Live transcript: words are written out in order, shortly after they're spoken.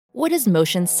What does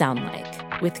motion sound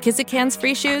like? With Kizikans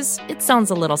free shoes, it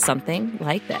sounds a little something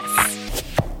like this.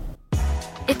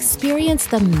 Experience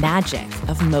the magic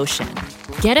of motion.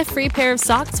 Get a free pair of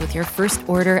socks with your first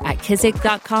order at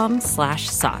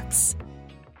kizik.com/socks.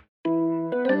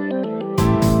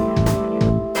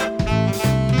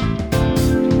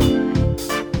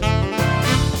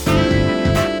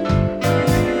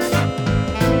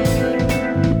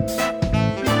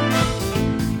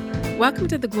 Welcome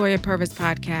to the Gloria Purvis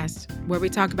podcast, where we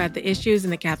talk about the issues in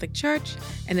the Catholic Church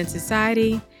and in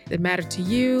society that matter to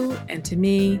you and to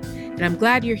me, and I'm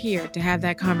glad you're here to have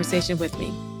that conversation with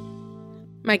me.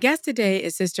 My guest today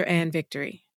is Sister Ann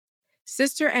Victory.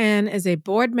 Sister Ann is a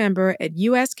board member at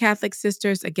U.S. Catholic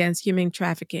Sisters Against Human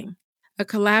Trafficking, a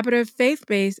collaborative,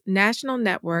 faith-based national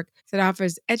network that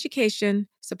offers education,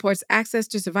 supports access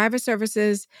to survivor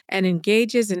services, and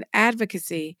engages in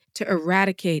advocacy to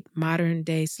eradicate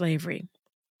modern-day slavery.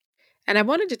 And I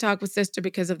wanted to talk with Sister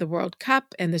because of the World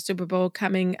Cup and the Super Bowl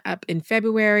coming up in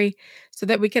February so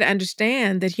that we could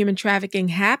understand that human trafficking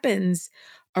happens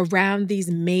around these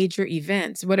major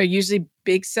events. What are usually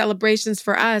big celebrations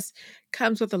for us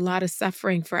comes with a lot of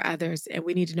suffering for others, and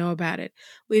we need to know about it.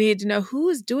 We need to know who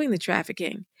is doing the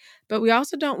trafficking, but we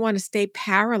also don't want to stay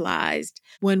paralyzed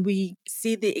when we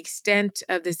see the extent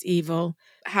of this evil,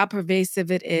 how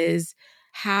pervasive it is,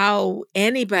 how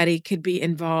anybody could be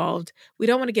involved. We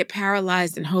don't want to get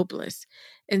paralyzed and hopeless.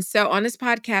 And so on this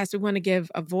podcast, we want to give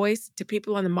a voice to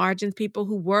people on the margins, people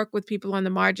who work with people on the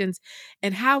margins,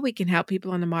 and how we can help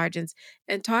people on the margins.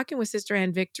 And talking with Sister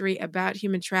Ann Victory about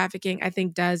human trafficking, I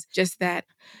think does just that.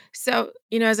 So,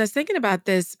 as I was thinking about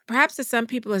this, perhaps to some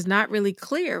people it's not really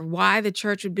clear why the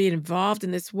church would be involved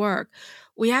in this work.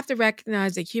 We have to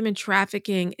recognize that human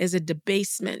trafficking is a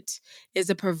debasement, is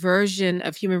a perversion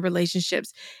of human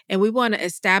relationships, and we want to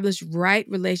establish right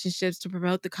relationships to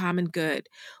promote the common good.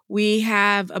 We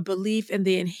have a belief in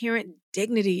the inherent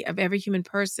dignity of every human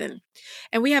person,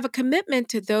 and we have a commitment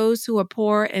to those who are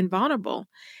poor and vulnerable.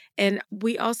 And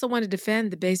we also want to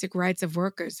defend the basic rights of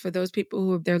workers for those people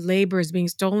who their labor is being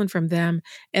stolen from them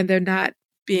and they're not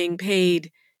being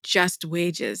paid just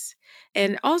wages.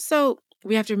 And also,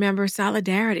 we have to remember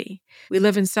solidarity. We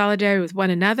live in solidarity with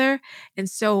one another. And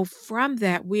so from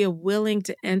that, we are willing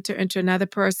to enter into another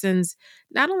person's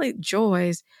not only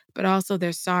joys, but also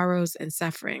their sorrows and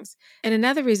sufferings. And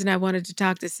another reason I wanted to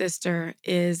talk to Sister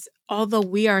is although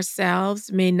we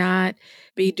ourselves may not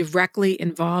be directly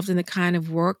involved in the kind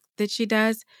of work that she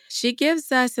does, she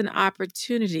gives us an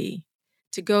opportunity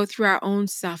to go through our own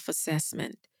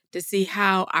self-assessment, to see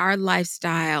how our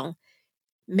lifestyle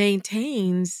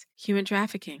maintains human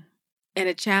trafficking. And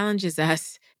it challenges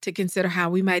us to consider how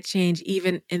we might change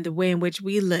even in the way in which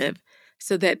we live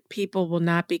so that people will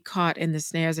not be caught in the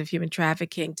snares of human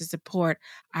trafficking to support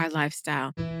our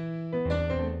lifestyle.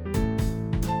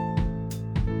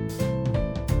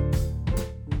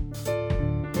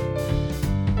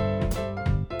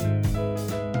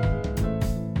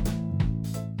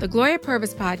 The Gloria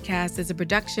Purvis podcast is a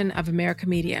production of America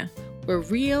Media, where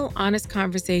real, honest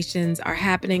conversations are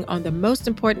happening on the most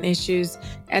important issues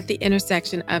at the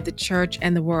intersection of the church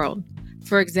and the world.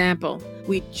 For example,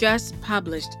 we just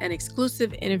published an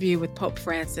exclusive interview with Pope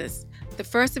Francis, the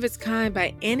first of its kind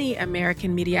by any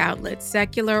American media outlet,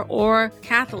 secular or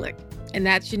Catholic, and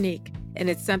that's unique. And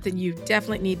it's something you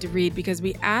definitely need to read because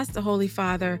we asked the Holy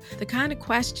Father the kind of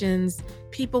questions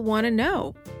people want to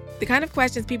know. The kind of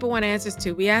questions people want answers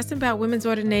to. We asked him about women's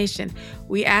ordination.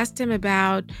 We asked him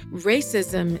about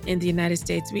racism in the United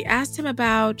States. We asked him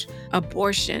about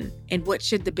abortion and what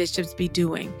should the bishops be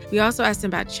doing. We also asked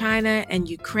him about China and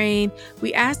Ukraine.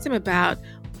 We asked him about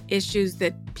issues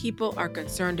that people are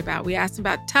concerned about. We asked him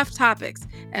about tough topics,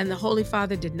 and the Holy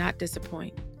Father did not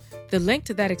disappoint. The link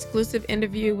to that exclusive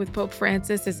interview with Pope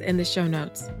Francis is in the show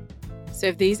notes. So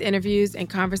if these interviews and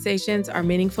conversations are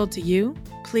meaningful to you,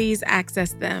 please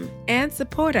access them and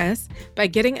support us by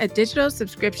getting a digital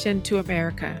subscription to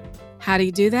America. How do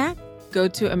you do that? Go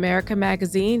to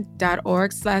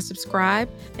americamagazine.org/subscribe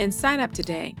and sign up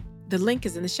today. The link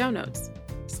is in the show notes.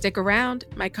 Stick around.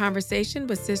 My conversation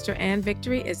with Sister Ann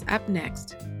Victory is up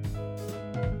next.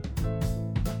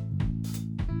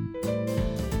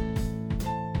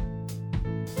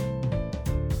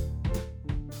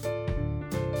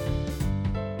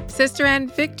 Sister Ann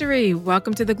Victory,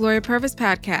 welcome to the Gloria Purvis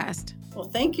podcast. Well,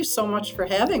 thank you so much for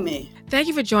having me. Thank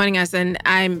you for joining us, and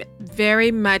I'm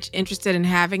very much interested in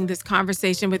having this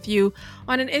conversation with you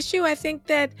on an issue I think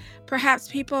that perhaps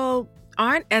people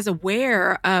aren't as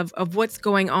aware of what's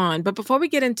going on. But before we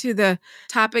get into the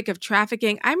topic of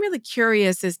trafficking, I'm really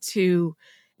curious as to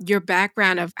your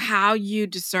background of how you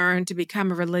discern to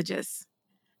become a religious.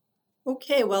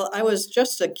 Okay, well, I was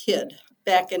just a kid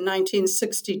back in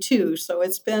 1962, so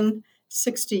it's been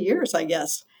 60 years, I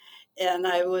guess. And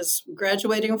I was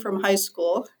graduating from high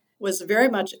school, was very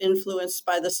much influenced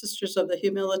by the Sisters of the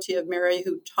Humility of Mary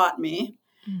who taught me.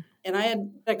 Mm. And I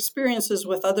had experiences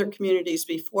with other communities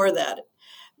before that.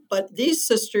 But these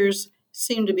sisters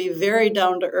seemed to be very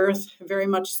down to earth, very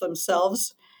much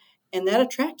themselves, and that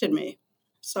attracted me.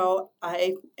 So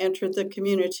I entered the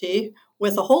community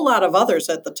with a whole lot of others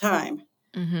at the time.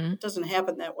 Mm-hmm. It doesn't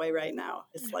happen that way right now.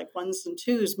 It's like ones and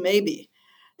twos, maybe.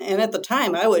 And at the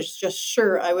time, I was just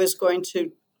sure I was going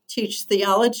to teach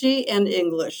theology and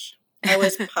English. I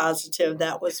was positive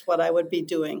that was what I would be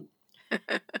doing.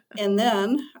 And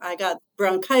then I got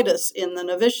bronchitis in the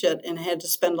novitiate and had to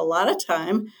spend a lot of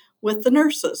time with the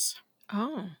nurses.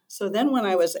 Oh. So then when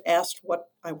I was asked what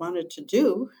I wanted to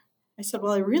do, I said,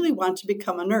 well, I really want to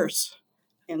become a nurse.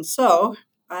 And so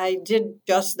I did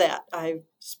just that. I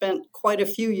spent quite a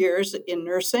few years in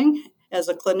nursing as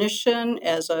a clinician,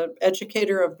 as an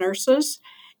educator of nurses,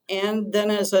 and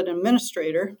then as an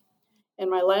administrator. And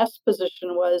my last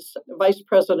position was vice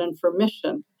president for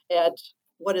mission at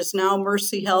what is now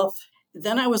Mercy Health.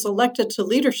 Then I was elected to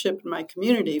leadership in my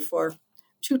community for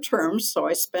 2 terms. So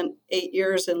I spent 8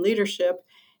 years in leadership.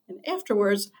 And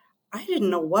afterwards, I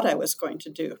didn't know what I was going to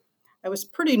do. I was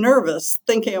pretty nervous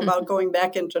thinking about going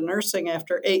back into nursing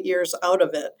after 8 years out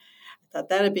of it. I thought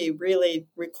that'd be really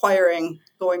requiring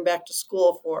going back to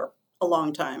school for a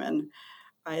long time. And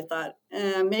I thought,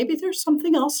 maybe there's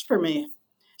something else for me.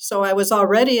 So I was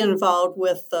already involved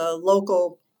with the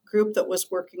local group that was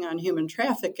working on human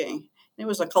trafficking. It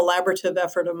was a collaborative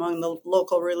effort among the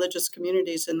local religious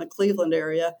communities in the Cleveland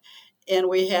area. And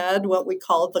we had what we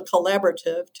called the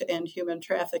Collaborative to End Human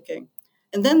Trafficking.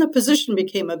 And then the position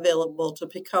became available to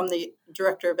become the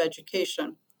director of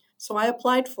education. So I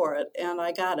applied for it and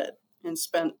I got it and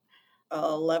spent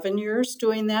 11 years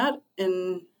doing that.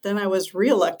 And then I was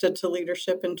reelected to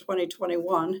leadership in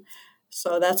 2021.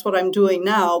 So that's what I'm doing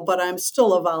now, but I'm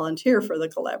still a volunteer for the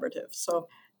Collaborative. So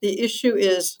the issue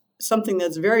is something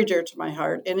that's very dear to my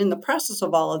heart. And in the process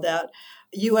of all of that,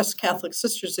 U.S. Catholic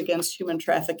Sisters Against Human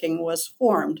Trafficking was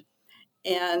formed.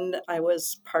 And I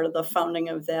was part of the founding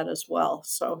of that as well.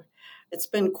 So it's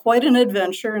been quite an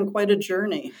adventure and quite a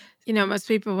journey. You know, most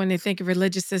people, when they think of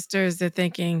religious sisters, they're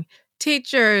thinking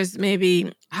teachers,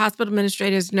 maybe hospital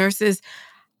administrators, nurses.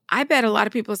 I bet a lot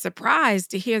of people are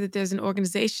surprised to hear that there's an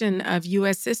organization of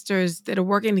U.S. sisters that are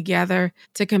working together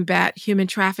to combat human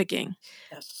trafficking.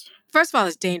 Yes. First of all,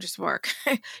 it's dangerous work.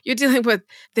 You're dealing with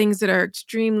things that are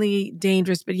extremely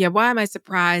dangerous. But yeah, why am I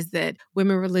surprised that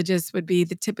women religious would be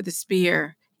the tip of the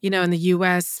spear, you know, in the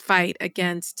U.S. fight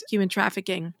against human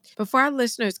trafficking? But for our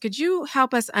listeners, could you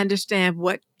help us understand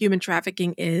what human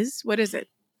trafficking is? What is it?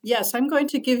 Yes, I'm going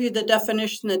to give you the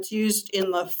definition that's used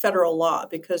in the federal law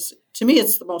because to me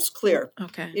it's the most clear.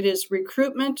 Okay. It is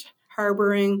recruitment,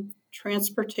 harboring,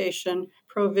 transportation,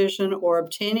 provision, or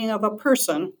obtaining of a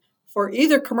person for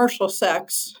either commercial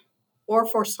sex or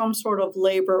for some sort of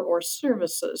labor or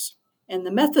services. And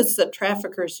the methods that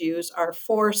traffickers use are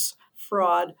force,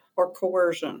 fraud, or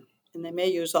coercion, and they may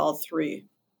use all 3.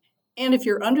 And if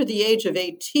you're under the age of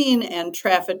 18 and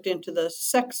trafficked into the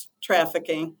sex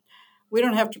trafficking, we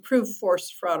don't have to prove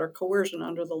force, fraud, or coercion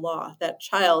under the law. That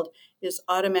child is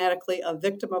automatically a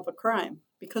victim of a crime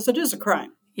because it is a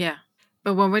crime. Yeah.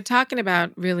 But when we're talking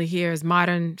about really here is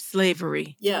modern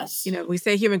slavery. Yes. You know, we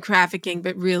say human trafficking,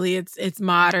 but really it's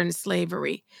modern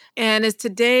slavery. And is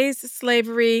today's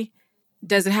slavery,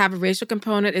 does it have a racial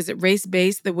component? Is it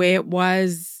race-based the way it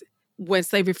was when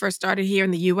slavery first started here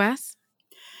in the U.S.?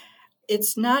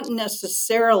 It's not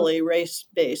necessarily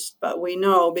race-based, but we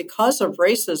know because of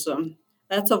racism,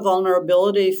 that's a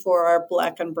vulnerability for our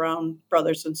Black and brown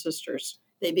brothers and sisters.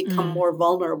 They become more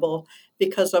vulnerable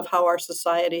because of how our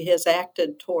society has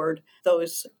acted toward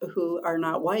those who are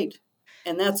not white.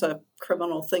 And that's a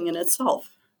criminal thing in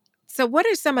itself. So what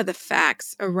are some of the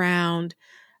facts around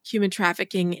human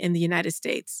trafficking in the United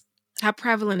States? How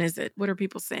prevalent is it? What are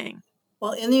people saying?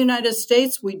 Well, in the United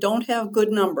States, we don't have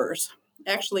good numbers.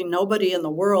 Actually, nobody in the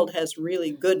world has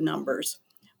really good numbers.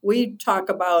 We talk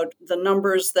about the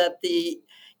numbers that the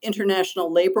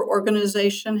International Labor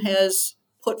Organization has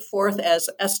put forth as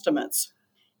estimates.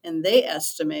 And they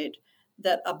estimate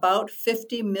that about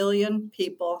 50 million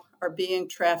people are being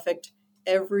trafficked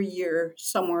every year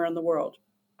somewhere in the world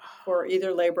for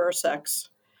either labor or sex.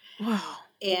 Wow.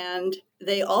 And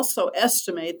they also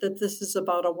estimate that this is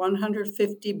about a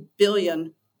 $150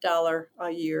 billion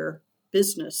a year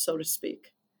business, so to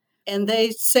speak. And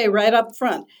they say right up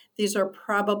front, these are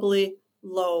probably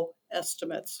low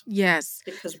estimates. Yes.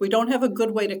 Because we don't have a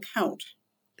good way to count.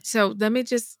 So let me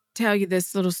just tell you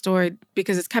this little story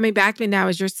because it's coming back to me now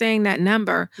as you're saying that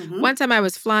number. Mm-hmm. One time I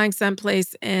was flying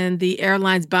someplace and the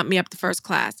airlines bumped me up to first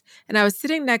class. And I was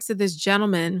sitting next to this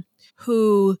gentleman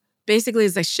who basically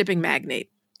is a shipping magnate.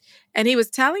 And he was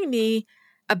telling me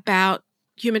about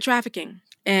human trafficking.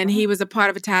 And he was a part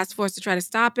of a task force to try to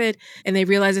stop it. And they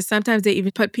realized that sometimes they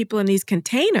even put people in these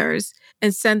containers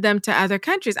and send them to other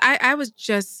countries. I was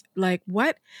just like,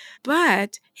 what?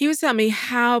 But he was telling me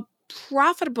how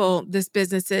profitable this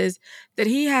business is, that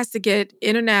he has to get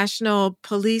international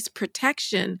police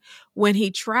protection when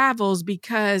he travels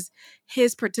because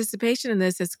his participation in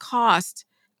this has cost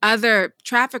other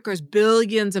traffickers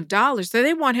billions of dollars. So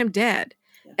they want him dead.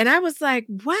 Yeah. And I was like,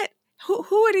 what?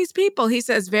 Who are these people? He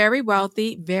says, very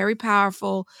wealthy, very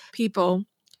powerful people.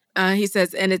 He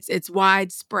says, and it's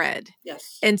widespread.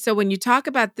 Yes. And so when you talk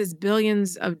about this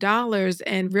billions of dollars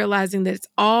and realizing that it's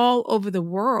all over the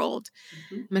world,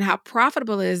 Mm-hmm. and how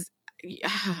profitable it is,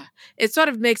 it sort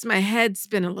of makes my head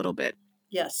spin a little bit.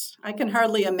 Yes. I can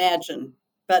hardly imagine,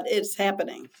 but it's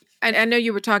happening. I know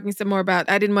you were talking some more about,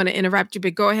 I didn't want to interrupt you,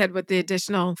 but go ahead with the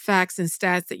additional facts and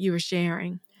stats that you were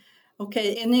sharing.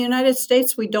 Okay, in the United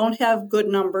States, we don't have good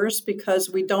numbers because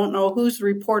we don't know who's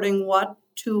reporting what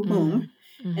to whom,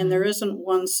 and there isn't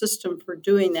one system for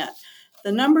doing that.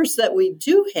 The numbers that we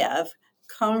do have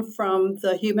come from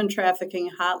the Human Trafficking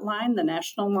Hotline, the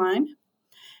national line,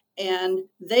 and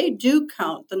they do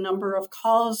count the number of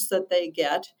calls that they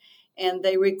get, and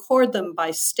they record them by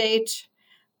state,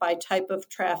 by type of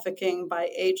trafficking,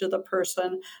 by age of the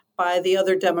person, by the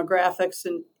other demographics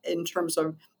in terms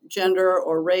of gender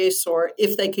or race, or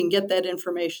if they can get that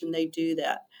information, they do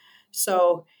that.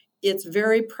 So it's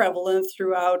very prevalent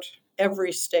throughout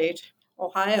every state.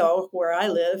 Ohio, where I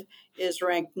live, is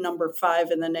ranked number 5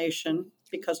 in the nation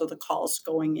because of the calls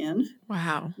going in.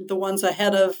 Wow. The ones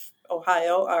ahead of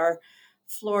Ohio are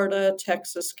Florida,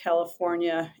 Texas,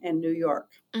 California, and New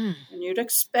York. And you'd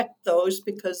expect those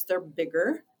because they're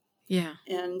bigger. Yeah.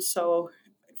 And so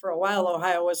for a while,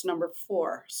 Ohio was number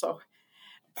 4. So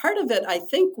part of it, I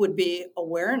think, would be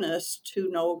awareness to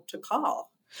know to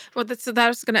call. Well, so that I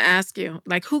was going to ask you,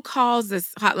 like, who calls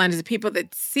this hotline? Is it people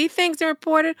that see things and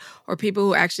report it, or people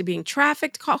who are actually being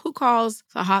trafficked? Who calls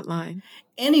the hotline?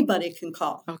 Anybody can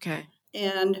call. Okay.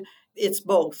 And it's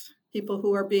both. People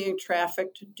who are being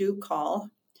trafficked do call.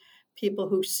 People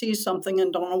who see something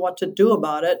and don't know what to do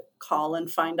about it call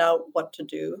and find out what to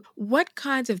do. What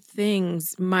kinds of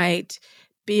things might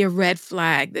be a red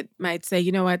flag that might say,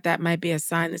 you know what, that might be a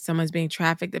sign that someone's being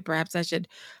trafficked, that perhaps I should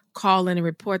call in and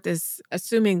report this,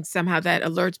 assuming somehow that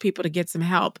alerts people to get some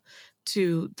help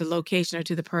to the location or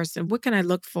to the person? What can I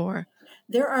look for?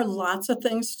 There are lots of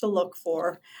things to look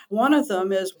for. One of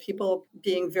them is people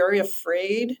being very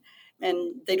afraid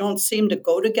and they don't seem to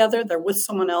go together. They're with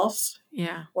someone else.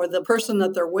 Yeah. Or the person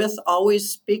that they're with always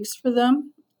speaks for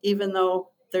them, even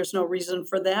though there's no reason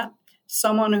for that.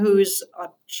 Someone who's a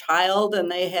child and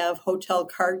they have hotel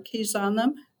card keys on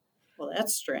them. Well,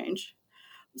 that's strange.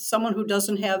 Someone who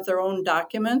doesn't have their own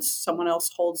documents, someone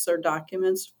else holds their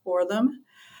documents for them.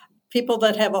 People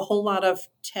that have a whole lot of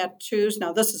tattoos.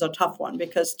 Now, this is a tough one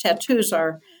because tattoos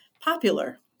are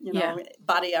popular.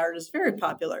 Body art is very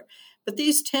popular. But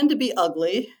these tend to be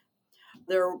ugly.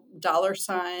 They're dollar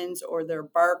signs or they're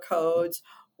barcodes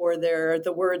or they're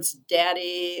the words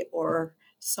daddy or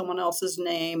someone else's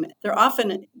name. They're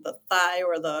often the thigh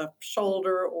or the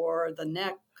shoulder or the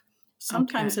neck,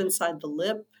 sometimes inside the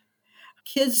lip.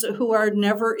 Kids who are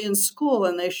never in school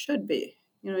and they should be.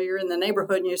 You're in the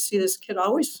neighborhood and you see this kid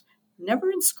always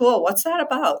never in school. What's that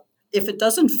about? If it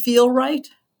doesn't feel right,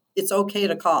 it's okay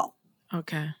to call.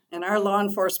 Okay. And our law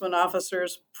enforcement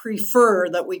officers prefer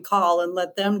that we call and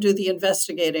let them do the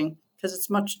investigating because it's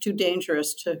much too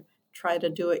dangerous to try to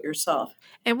do it yourself.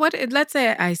 And let's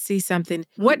say I see something.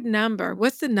 What's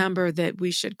the number that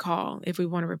we should call if we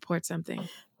want to report something?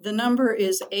 The number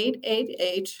is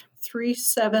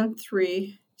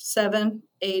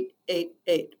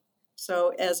 888-373-7888.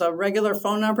 So as a regular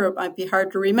phone number, it might be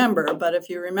hard to remember, but if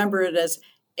you remember it as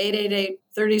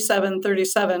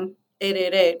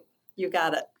 888-3737-888, you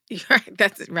got it. Right,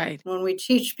 that's right. When we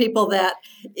teach people that,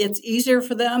 it's easier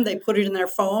for them. They put it in their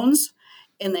phones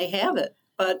and they have it.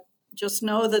 But just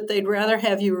know that they'd rather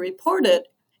have you report it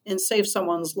and save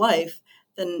someone's life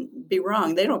than be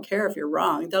wrong. They don't care if you're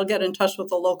wrong. They'll get in touch with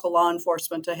the local law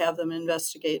enforcement to have them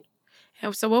investigate.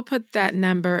 So we'll put that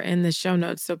number in the show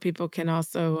notes so people can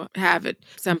also have it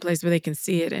someplace where they can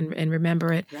see it and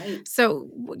remember it. Right. So,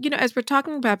 as we're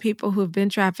talking about people who have been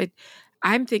trafficked,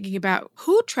 I'm thinking about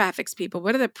who traffics people.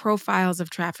 What are the profiles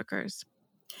of traffickers?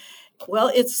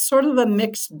 Well, it's sort of a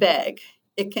mixed bag.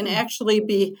 It can actually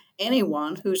be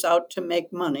anyone who's out to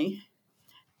make money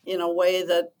in a way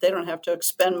that they don't have to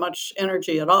expend much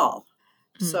energy at all.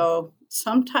 So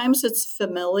sometimes it's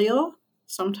familial.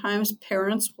 Sometimes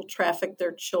parents will traffic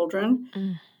their children,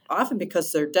 often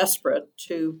because they're desperate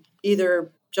to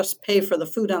either just pay for the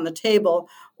food on the table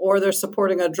or they're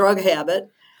supporting a drug habit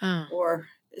or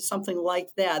something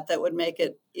like that that would make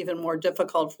it even more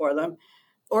difficult for them.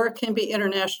 Or it can be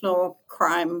international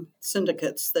crime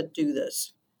syndicates that do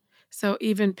this. So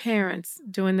even parents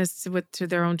doing this to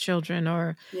their own children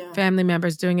or Yeah. family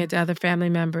members doing it to other family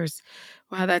members.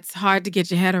 Wow, that's hard to get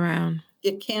your head around.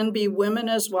 It can be women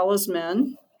as well as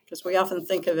men, because we often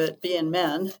think of it being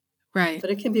men, Right. but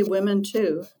it can be women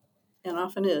too, and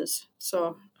often is.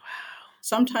 So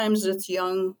sometimes it's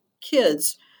young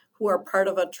kids who are part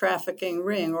of a trafficking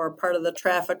ring or part of the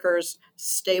trafficker's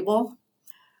stable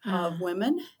of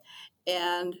women,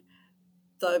 and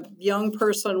the young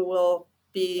person will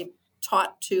be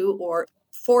taught to or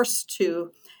forced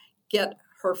to get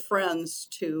her friends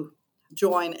to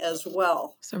join as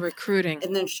well. So recruiting.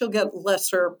 And then she'll get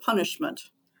lesser punishment.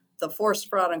 The force,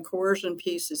 fraud, and coercion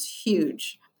piece is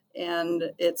huge,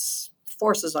 and its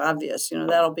force is obvious.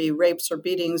 That'll be rapes or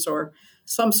beatings or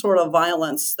some sort of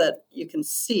violence that you can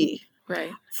see.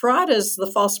 Right. Fraud is the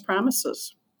false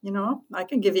promises. I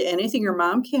can give you anything your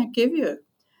mom can't give you.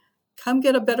 Come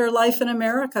get a better life in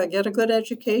America, get a good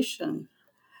education.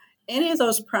 Any of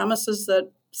those promises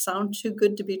that sound too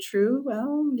good to be true,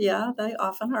 well, yeah, they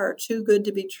often are too good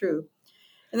to be true.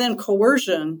 And then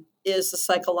coercion is the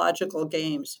psychological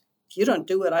games. If you don't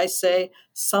do what I say,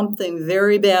 something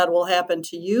very bad will happen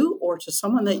to you or to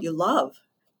someone that you love.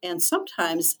 And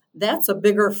sometimes that's a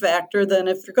bigger factor than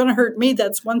if you're going to hurt me,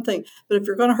 that's one thing. But if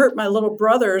you're going to hurt my little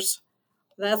brothers,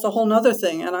 that's a whole nother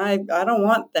thing. And I don't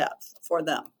want that for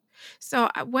them. So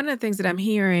one of the things that I'm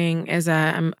hearing as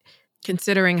I'm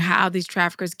considering how these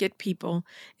traffickers get people,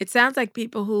 it sounds like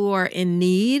people who are in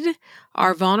need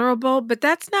are vulnerable, but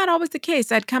that's not always the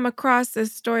case. I'd come across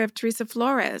this story of Teresa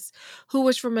Flores, who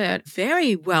was from a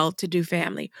very well-to-do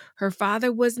family. Her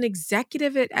father was an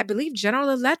executive at, I believe, General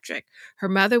Electric. Her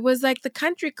mother was like the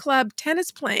country club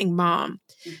tennis-playing mom.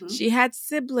 Mm-hmm. She had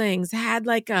siblings, had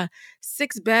like a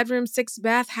 6-bedroom,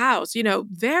 6-bath house,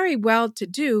 very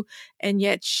well-to-do, and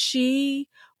yet she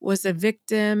was a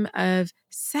victim of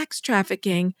sex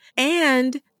trafficking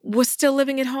and was still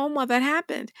living at home while that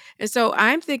happened. And so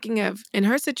I'm thinking of, in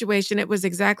her situation, it was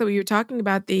exactly what you were talking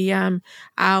about, the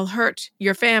I'll hurt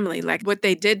your family, like what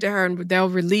they did to her, and they'll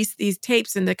release these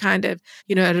tapes and the kind of,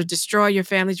 it'll destroy your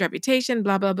family's reputation,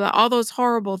 blah, blah, blah, all those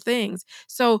horrible things.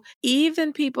 So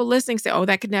even people listening say, oh,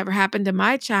 that could never happen to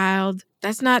my child.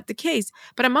 That's not the case.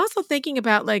 But I'm also thinking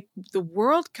about like the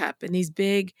World Cup and these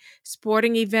big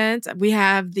sporting events. We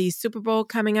have the Super Bowl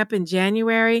coming up in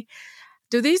January.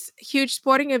 Do these huge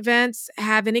sporting events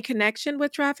have any connection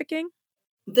with trafficking?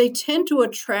 They tend to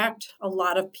attract a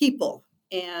lot of people.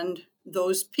 And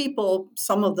those people,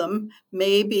 some of them,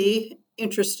 may be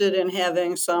interested in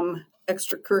having some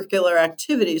extracurricular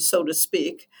activities, so to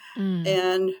speak.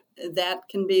 And that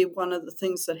can be one of the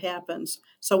things that happens.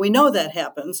 So we know that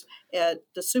happens at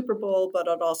the Super Bowl, but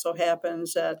it also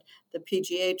happens at the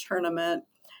PGA tournament.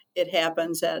 It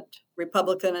happens at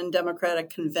Republican and Democratic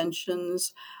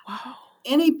conventions. Wow.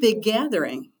 Any big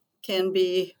gathering can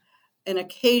be an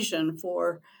occasion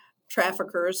for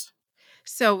traffickers.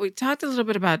 So we talked a little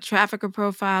bit about trafficker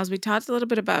profiles. We talked a little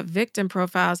bit about victim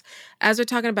profiles. As we're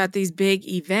talking about these big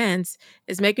events,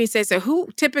 it's making me say, so who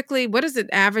typically, what is an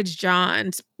average John?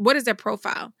 What is their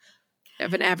profile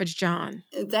of an average John?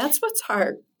 That's what's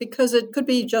hard, because it could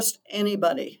be just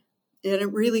anybody. And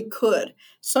it really could.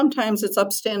 Sometimes it's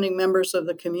upstanding members of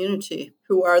the community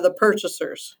who are the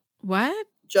purchasers. What?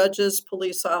 Judges,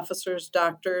 police officers,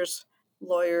 doctors,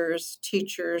 lawyers,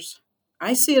 teachers.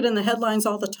 I see it in the headlines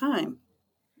all the time.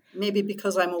 Maybe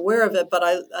because I'm aware of it, but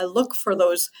I look for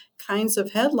those kinds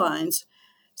of headlines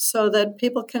so that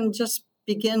people can just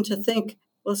begin to think,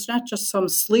 well, it's not just some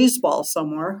sleazeball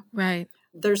somewhere. Right.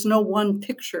 There's no one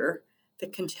picture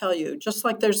that can tell you, just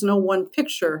like there's no one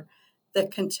picture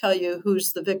that can tell you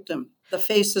who's the victim. The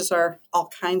faces are all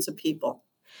kinds of people.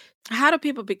 How do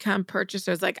people become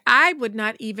purchasers? Like, I would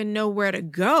not even know where to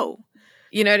go.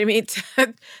 You know what I mean?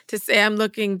 To say I'm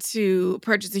looking to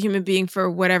purchase a human being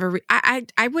for whatever.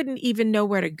 I wouldn't even know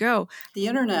where to go. The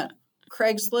internet,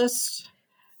 Craigslist,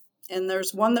 and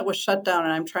there's one that was shut down,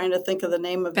 and I'm trying to think of the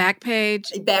name of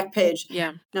Backpage. it. Backpage.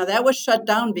 Yeah. Now, that was shut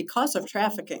down because of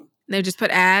trafficking. They just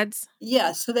put ads?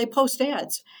 Yeah, so they post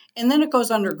ads. And then it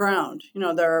goes underground.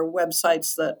 There are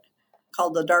websites that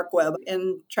called the dark web.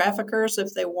 And traffickers,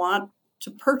 if they want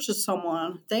to purchase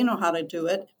someone, they know how to do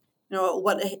it.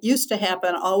 What used to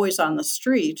happen always on the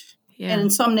street, Yeah. and in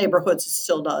some neighborhoods it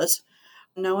still does.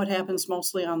 Now it happens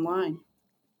mostly online.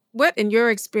 What in your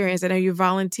experience, I know you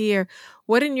volunteer,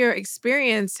 what in your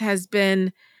experience has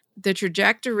been the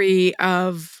trajectory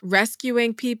of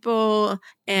rescuing people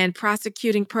and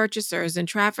prosecuting purchasers and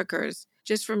traffickers,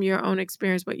 just from your own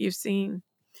experience, what you've seen?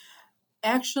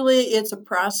 Actually, it's a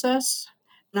process.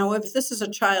 Now, if this is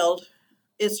a child,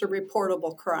 it's a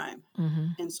reportable crime,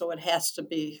 and so it has to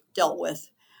be dealt with.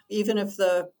 Even if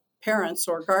the parents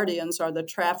or guardians are the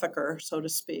trafficker, so to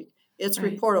speak, it's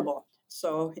Right. reportable.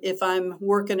 So if I'm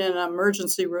working in an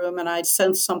emergency room and I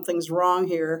sense something's wrong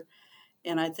here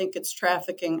and I think it's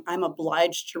trafficking, I'm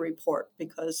obliged to report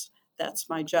because that's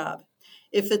my job.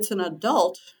 If it's an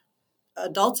adult,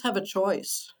 adults have a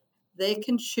choice. They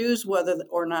can choose whether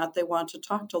or not they want to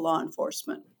talk to law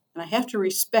enforcement, and I have to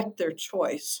respect their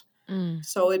choice.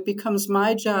 So it becomes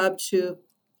my job to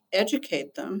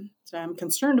educate them. So I'm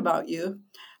concerned about you.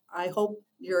 I hope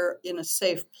you're in a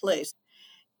safe place.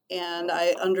 And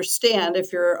I understand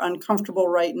if you're uncomfortable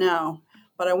right now,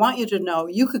 but I want you to know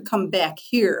you could come back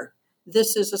here.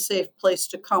 This is a safe place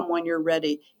to come when you're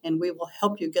ready, and we will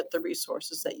help you get the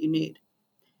resources that you need.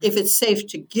 If it's safe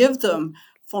to give them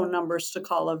phone numbers to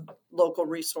call local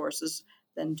resources,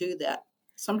 then do that.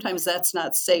 Sometimes that's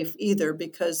not safe either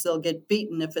because they'll get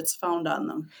beaten if it's found on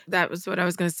them. That was what I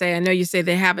was going to say. I know you say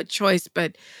they have a choice,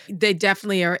 but they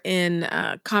definitely are in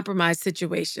compromised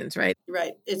situations, right?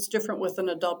 Right. It's different with an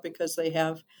adult because they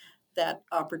have that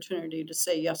opportunity to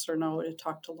say yes or no, to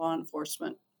talk to law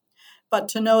enforcement. But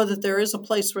to know that there is a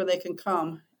place where they can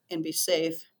come and be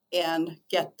safe and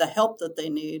get the help that they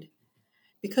need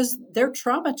because they're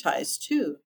traumatized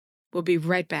too. We'll be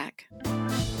right back.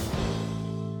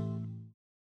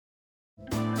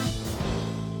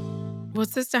 Well,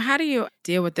 sister, how do you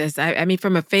deal with this? I mean,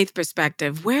 from a faith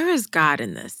perspective, where is God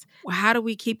in this? How do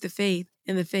we keep the faith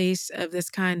in the face of this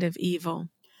kind of evil?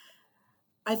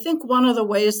 I think one of the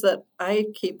ways that I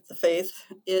keep the faith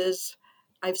is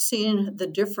I've seen the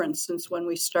difference since when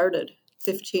we started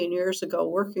 15 years ago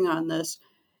working on this.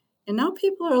 And now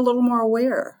people are a little more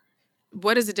aware.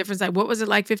 What is the difference? Like, what was it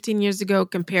like 15 years ago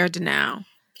compared to now?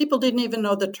 People didn't even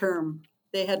know the term.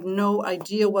 They had no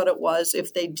idea what it was.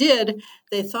 If they did,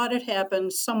 they thought it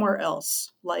happened somewhere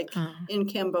else, like in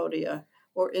Cambodia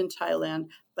or in Thailand,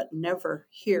 but never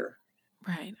here.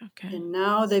 Right, okay. And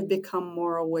now they've become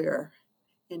more aware.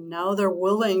 And now they're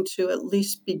willing to at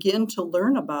least begin to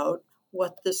learn about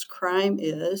what this crime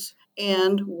is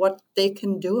and what they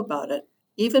can do about it.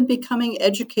 Even becoming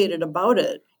educated about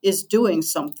it is doing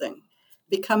something.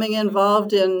 Becoming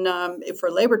involved in, for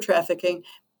labor trafficking,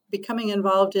 becoming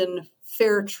involved in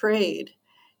fair trade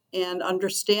and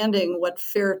understanding what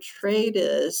fair trade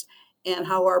is and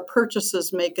how our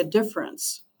purchases make a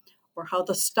difference or how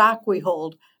the stock we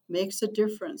hold makes a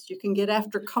difference. You can get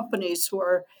after companies who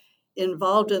are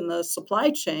involved in the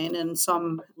supply chain in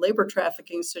some labor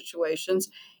trafficking situations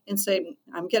and say,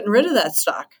 I'm getting rid of that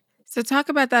stock. So talk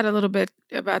about that a little bit,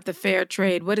 about the fair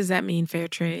trade. What does that mean, fair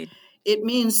trade? It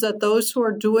means that those who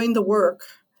are doing the work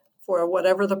for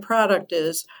whatever the product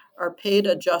is are paid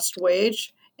a just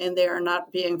wage and they are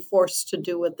not being forced to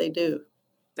do what they do.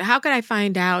 How can I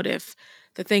find out if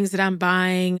the things that I'm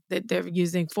buying, that they're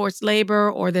using forced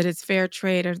labor or that it's fair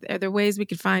trade? Are there ways we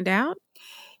could find out?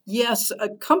 Yes,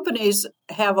 companies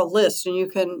have a list and you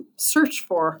can search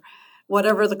for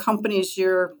whatever the companies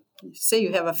say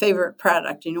you have a favorite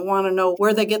product and you want to know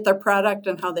where they get their product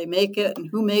and how they make it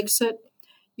and who makes it.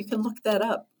 You can look that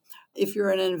up. If you're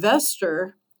an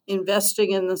investor,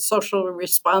 investing in the socially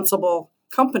responsible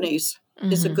companies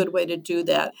is a good way to do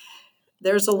that.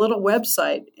 There's a little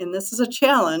website, and this is a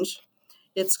challenge.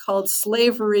 It's called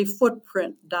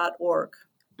slaveryfootprint.org.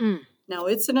 Now,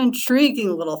 it's an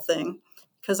intriguing little thing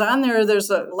because on there's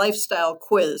a lifestyle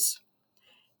quiz.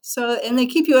 So, and they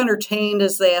keep you entertained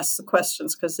as they ask the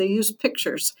questions because they use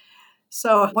pictures.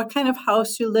 So what kind of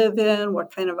house you live in,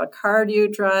 what kind of a car do you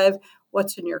drive,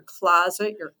 what's in your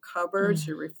closet, your cupboards,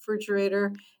 your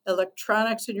refrigerator,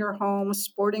 electronics in your home,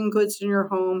 sporting goods in your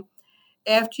home.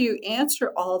 After you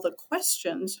answer all the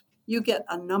questions, you get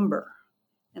a number.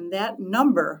 And that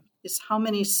number is how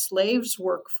many slaves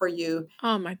work for you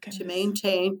to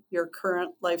maintain your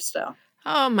current lifestyle.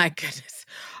 Oh, my goodness.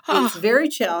 Oh. It's very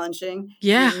challenging.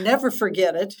 Yeah. You never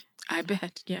forget it. I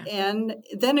bet, yeah. And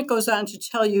then it goes on to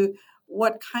tell you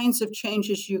what kinds of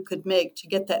changes you could make to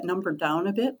get that number down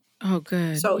a bit. Oh,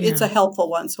 good. So it's a helpful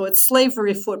one. So it's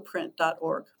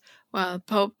slaveryfootprint.org. Well,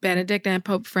 Pope Benedict and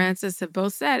Pope Francis have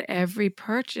both said every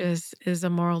purchase is a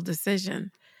moral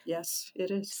decision. Yes,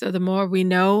 it is. So the more we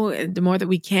know, the more that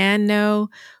we can know,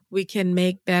 we can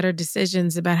make better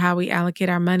decisions about how we allocate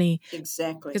our money.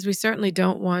 Exactly. Because we certainly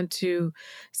don't want to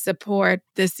support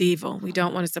this evil. We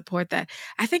don't want to support that.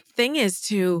 I think the thing is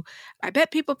too, I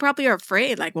bet people probably are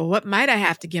afraid, like, well, what might I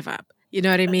have to give up? You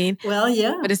know what I mean? Well,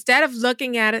 yeah. But instead of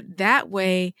looking at it that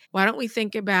way, why don't we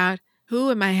think about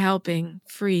who am I helping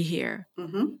free here?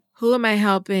 Mm-hmm. Who am I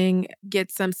helping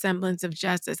get some semblance of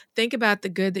justice? Think about the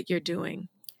good that you're doing.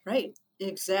 Right.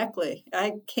 Exactly.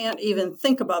 I can't even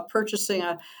think about purchasing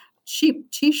a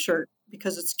cheap T-shirt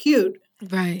because it's cute.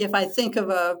 Right. If I think of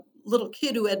a little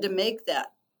kid who had to make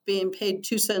that, being paid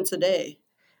 2 cents a day,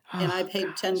 and I paid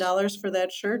 $10 for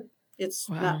that shirt, it's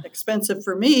not expensive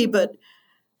for me, but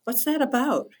what's that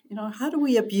about? You know, how do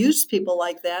we abuse people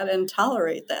like that and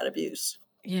tolerate that abuse?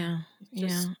 Yeah.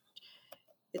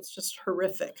 It's just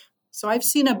horrific. So I've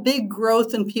seen a big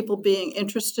growth in people being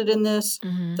interested in this.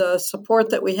 Mm-hmm. The support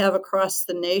that we have across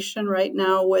the nation right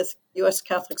now with U.S.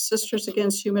 Catholic Sisters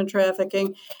Against Human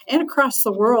Trafficking and across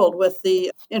the world with the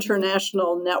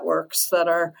international networks that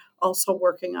are also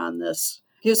working on this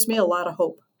gives me a lot of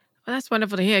hope. Well, that's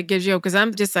wonderful to hear. It gives you hope because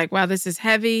I'm just like, wow, this is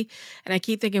heavy. And I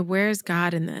keep thinking, where's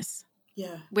God in this?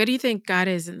 Yeah. Where do you think God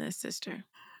is in this, sister?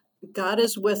 God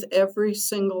is with every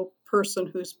single person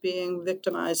who's being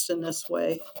victimized in this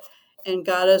way. And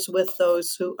God is with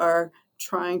those who are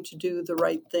trying to do the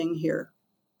right thing here.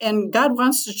 And God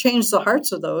wants to change the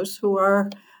hearts of those who are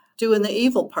doing the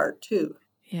evil part too.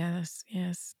 Yes.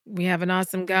 We have an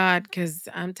awesome God because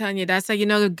I'm telling you, that's how you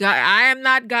know that God. I am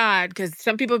not God because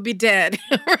some people would be dead.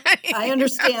 Right? I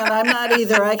understand. I'm not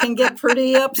either. I can get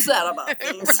pretty upset about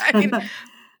things. Right.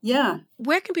 Yeah.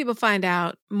 Where can people find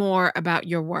out more about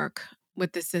your work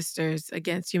with the Sisters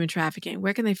Against Human Trafficking?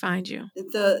 Where can they find you?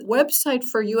 The website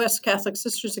for U.S. Catholic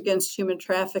Sisters Against Human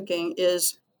Trafficking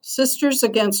is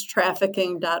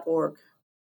sistersagainsttrafficking.org.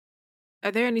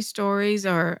 Are there any stories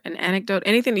or an anecdote,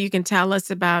 anything that you can tell us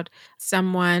about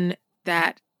someone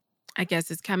that I guess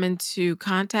has come into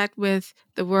contact with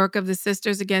the work of the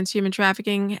Sisters Against Human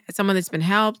Trafficking, someone that's been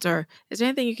helped, or is there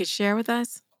anything you could share with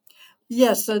us?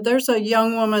 Yes, there's a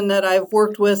young woman that I've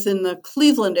worked with in the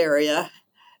Cleveland area.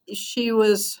 She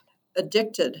was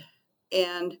addicted,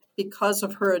 and because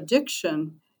of her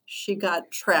addiction, she got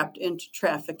trapped into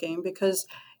trafficking because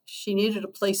she needed a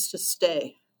place to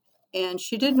stay. And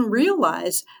she didn't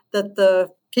realize that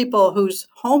the people whose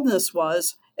home this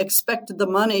was expected the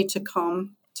money to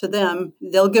come to them.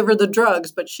 They'll give her the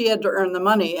drugs, but she had to earn the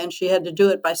money, and she had to do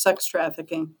it by sex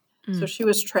trafficking. So she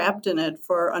was trapped in it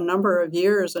for a number of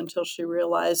years until she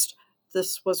realized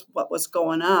this was what was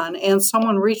going on. And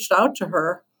someone reached out to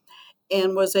her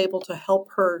and was able to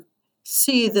help her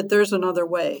see that there's another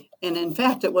way. And in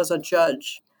fact, it was a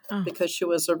judge because she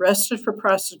was arrested for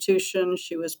prostitution.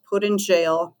 She was put in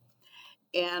jail.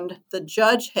 And the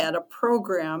judge had a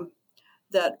program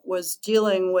that was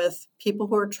dealing with people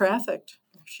who were trafficked.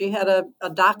 She had a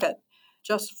docket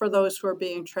just for those who are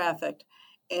being trafficked.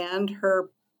 And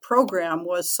her program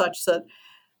was such that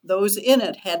those in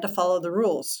it had to follow the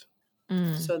rules.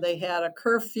 So they had a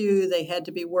curfew, they had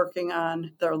to be working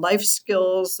on their life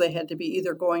skills, they had to be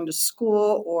either going to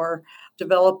school or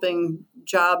developing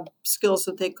job skills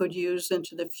that they could use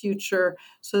into the future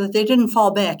so that they didn't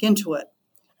fall back into it.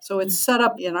 So it's set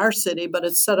up in our city, but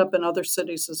it's set up in other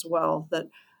cities as well, that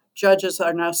judges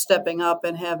are now stepping up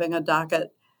and having a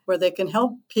docket where they can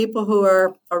help people who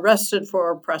are arrested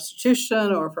for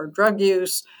prostitution or for drug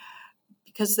use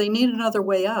because they need another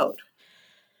way out.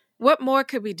 What more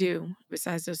could we do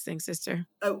besides those things, sister?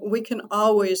 We can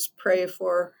always pray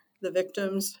for the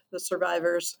victims, the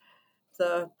survivors,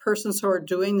 the persons who are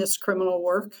doing this criminal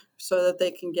work so that they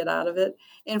can get out of it,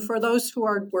 and for those who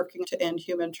are working to end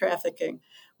human trafficking.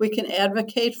 We can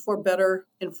advocate for better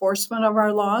enforcement of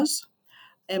our laws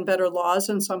and better laws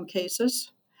in some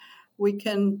cases. We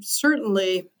can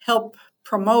certainly help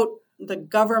promote the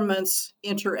government's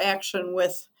interaction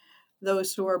with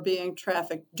those who are being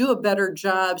trafficked, do a better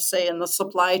job, say, in the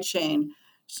supply chain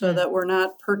so that we're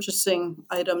not purchasing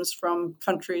items from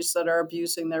countries that are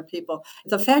abusing their people.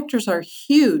 The factors are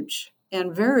huge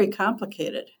and very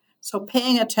complicated. So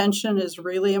paying attention is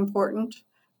really important,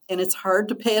 and it's hard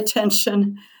to pay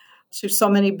attention to so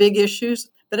many big issues,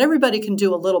 but everybody can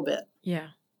do a little bit. Yeah.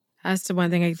 That's the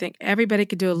one thing I think everybody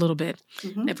could do a little bit.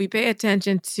 If we pay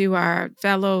attention to our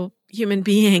fellow human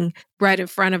being right in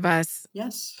front of us,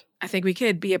 yes, I think we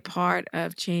could be a part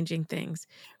of changing things.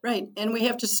 Right. And we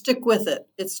have to stick with it.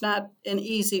 It's not an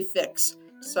easy fix.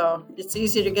 So it's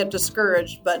easy to get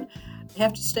discouraged, but you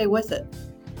have to stay with it.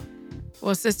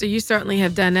 Well, sister, you certainly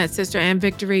have done that, Sister Ann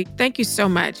Victory. Thank you so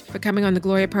much for coming on the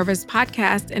Gloria Purvis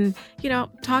podcast and,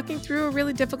 talking through a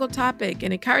really difficult topic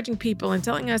and encouraging people and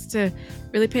telling us to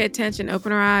really pay attention,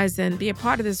 open our eyes, and be a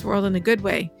part of this world in a good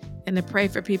way, and to pray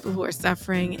for people who are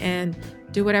suffering and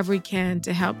do whatever we can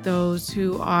to help those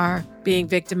who are being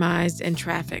victimized and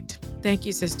trafficked. Thank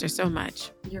you, sister, so much.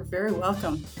 You're very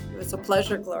welcome. It was a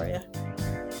pleasure, Gloria.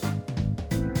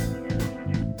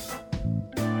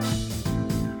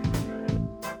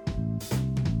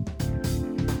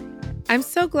 I'm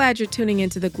so glad you're tuning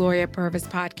into the Gloria Purvis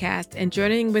podcast and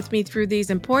journeying with me through these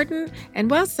important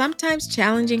and, sometimes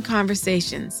challenging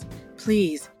conversations.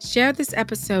 Please share this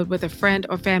episode with a friend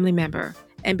or family member,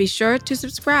 and be sure to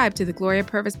subscribe to the Gloria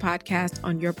Purvis podcast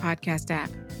on your podcast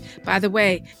app. By the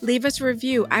way, leave us a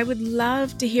review. I would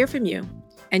love to hear from you.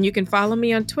 And you can follow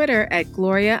me on Twitter at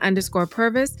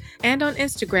Gloria_Purvis and on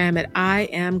Instagram at I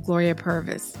am Gloria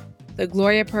Purvis. The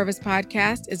Gloria Purvis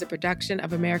podcast is a production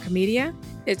of America Media.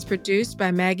 It's produced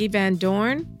by Maggie Van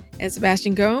Dorn and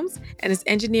Sebastian Gomes, and is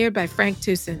engineered by Frank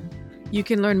Tucson. You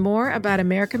can learn more about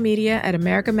America Media at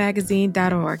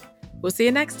americamagazine.org. We'll see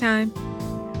you next time.